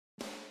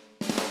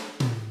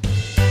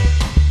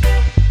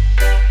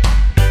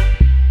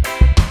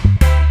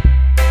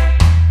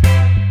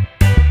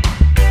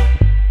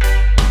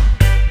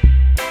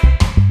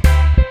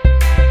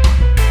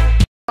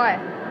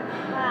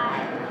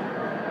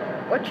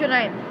your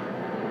name?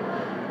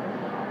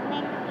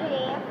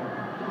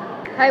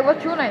 Jeff. Hey,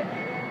 what's your name?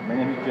 My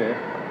name is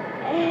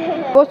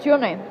Jeff. What's your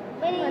name?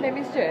 My name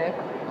is Jeff.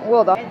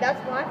 Well done. And that's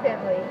my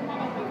family.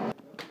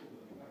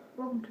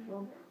 Welcome to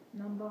vlog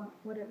number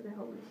whatever the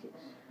hell this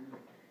is.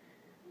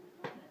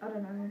 I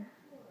don't know.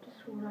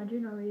 Just what I do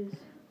know is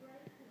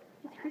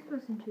it's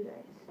Christmas in 2 days.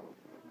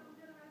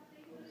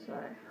 So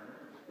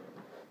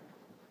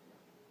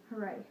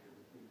hooray.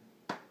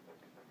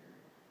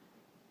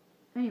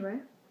 Anyway,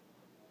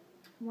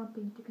 one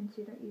thing to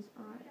consider is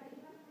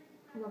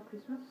I love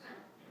Christmas.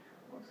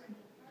 Obviously,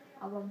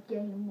 I love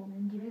getting more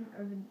than giving,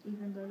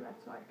 even though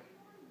that's like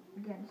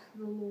against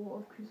the law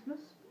of Christmas.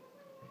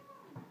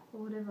 Or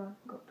whatever,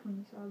 got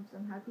 20 subs,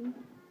 I'm happy.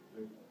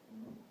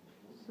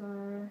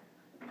 So,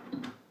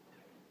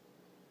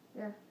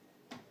 yeah.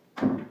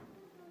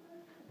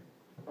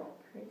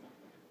 Crazy.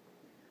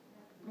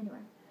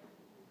 Anyway.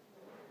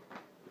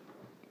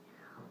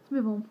 Let's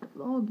move on to the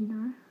vlog, you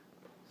know.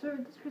 So,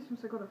 this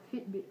Christmas I got a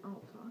Fitbit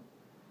Ultra.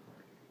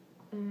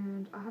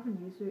 And I haven't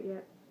used it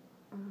yet.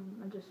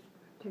 I just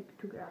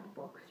took it out of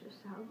the box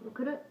just to have a look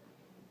at it.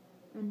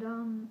 And,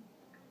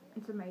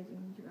 it's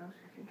amazing, you know,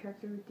 it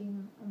tracks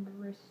everything on your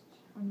wrist,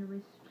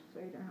 so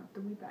you don't have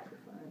to whip out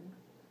your phone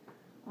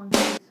on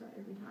your wrist, so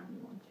every time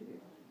you want to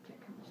check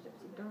how much steps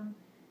you've done.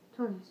 It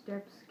tells you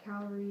steps,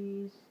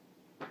 calories,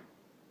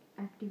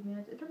 active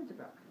minutes. It tells you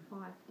about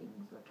 5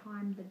 things: the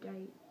time, the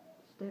date,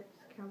 steps,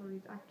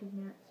 calories, active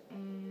minutes,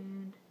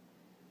 and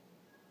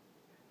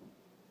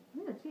I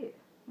think that's it.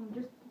 Well, it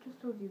just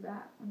tells you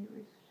that on your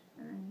wrist,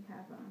 and then you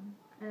have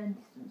and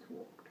distance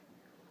walked.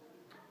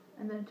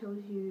 And then it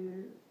tells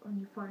you, on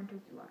your phone, it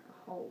tells you like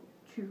a whole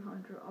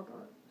 200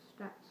 other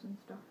stats and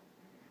stuff.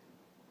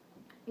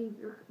 It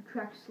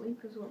tracks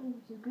sleep as well,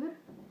 which is good.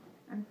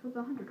 And for the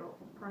 $100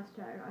 price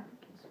tag, I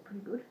think it's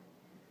pretty good.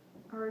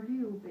 A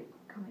review will be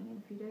coming in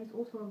a few days.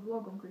 Also a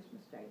vlog on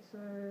Christmas Day, so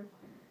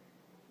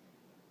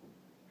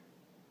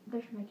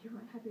they should make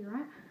everyone happy,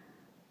 right?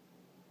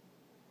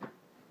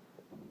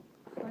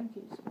 Thank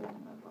you,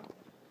 spoiling over.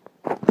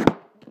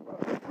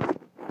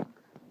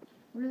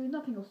 Really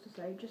nothing else to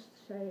say, just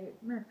to say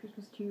Merry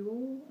Christmas to you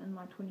all and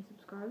my 20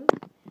 subscribers.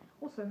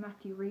 Also,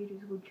 Matthew Reed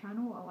is a good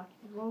channel, I like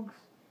his vlogs.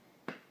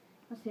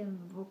 That's the end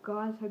of the vlog,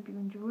 guys. Hope you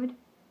enjoyed,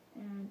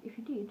 and if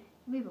you did,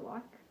 leave a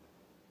like.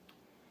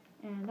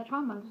 And that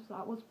time I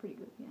was pretty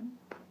good again,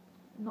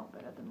 not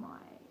better than my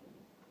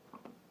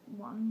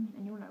one,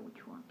 and you'll know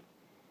which one.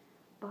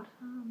 But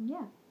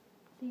yeah,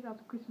 see you guys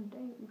on Christmas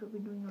Day, which I'll be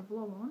doing a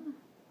vlog on.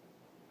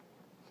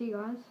 See you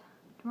guys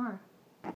tomorrow.